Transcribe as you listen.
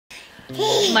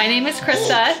My name is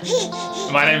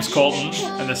Krista. My name's Colton,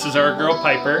 and this is our girl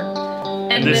Piper.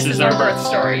 And this is our birth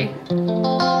story.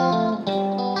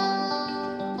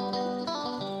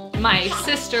 My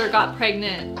sister got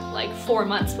pregnant like 4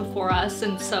 months before us,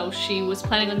 and so she was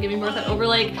planning on giving birth at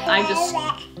Overlake. I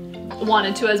just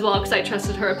wanted to as well because I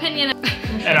trusted her opinion.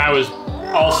 And I was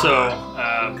also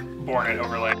born at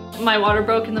Overlake. My water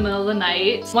broke in the middle of the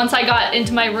night. Once I got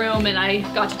into my room and I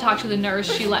got to talk to the nurse,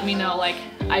 she let me know, like,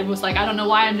 I was like, I don't know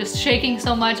why I'm just shaking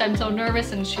so much, I'm so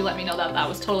nervous, and she let me know that that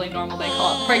was totally normal. They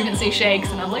call it pregnancy shakes,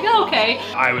 and I'm like, oh, okay.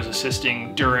 I was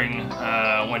assisting during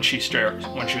when she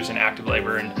was in active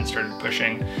labor and started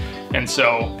pushing, and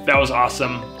so that was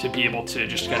awesome to be able to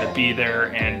just kind of be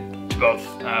there and to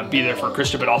both be there for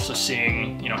Krista, but also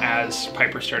seeing, you know, as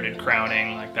Piper started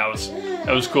crowning, like that was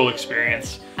a cool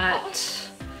experience. At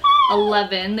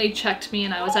 11, they checked me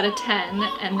and I was at a 10,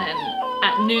 and then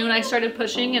at noon I started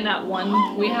pushing, and at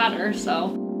 1 we had her,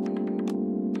 so.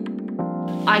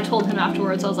 I told him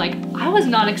afterwards, I was like, I was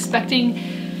not expecting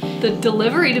the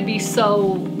delivery to be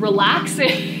so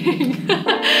relaxing.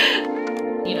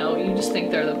 You know, you just think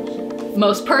they're the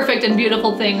most perfect and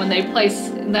beautiful thing when they place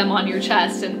them on your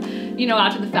chest, and you know,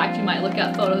 after the fact you might look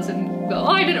at photos and go,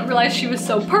 oh, I didn't realize she was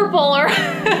so purple, or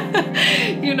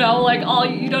you know, like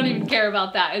you don't even care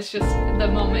about that. It's just, the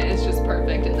moment is just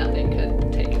perfect, and nothing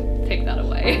could take that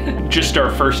away. Just our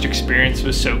first experience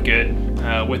was so good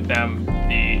with them.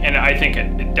 And I think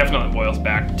it definitely boils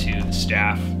back to the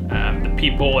staff. The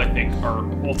people, I think, are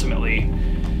ultimately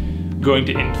going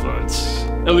to influence,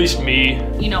 at least me.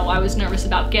 You know, I was nervous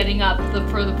about getting up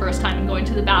for the first time and going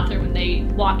to the bathroom, and they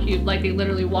walk you, like they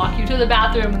literally walk you to the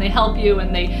bathroom and they help you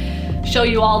and they show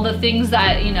you all the things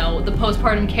that, you know, the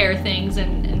postpartum care things,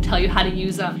 and tell you how to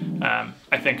use them.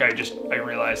 I think I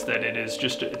realized that it's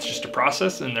just a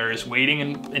process, and there is waiting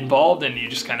involved, and you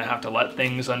just kind of have to let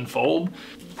things unfold.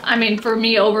 I mean, for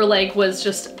me, Overlake was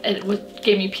just,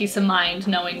 gave me peace of mind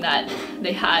knowing that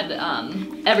they had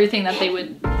everything that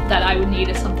I would need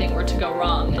if something were to go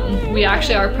wrong. And we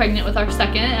actually are pregnant with our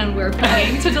second, and we're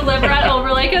planning to deliver at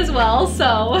Overlake as well,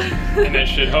 so. And it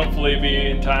should hopefully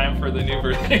be in time for the new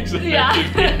birthdays. Yeah.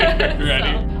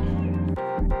 Ready.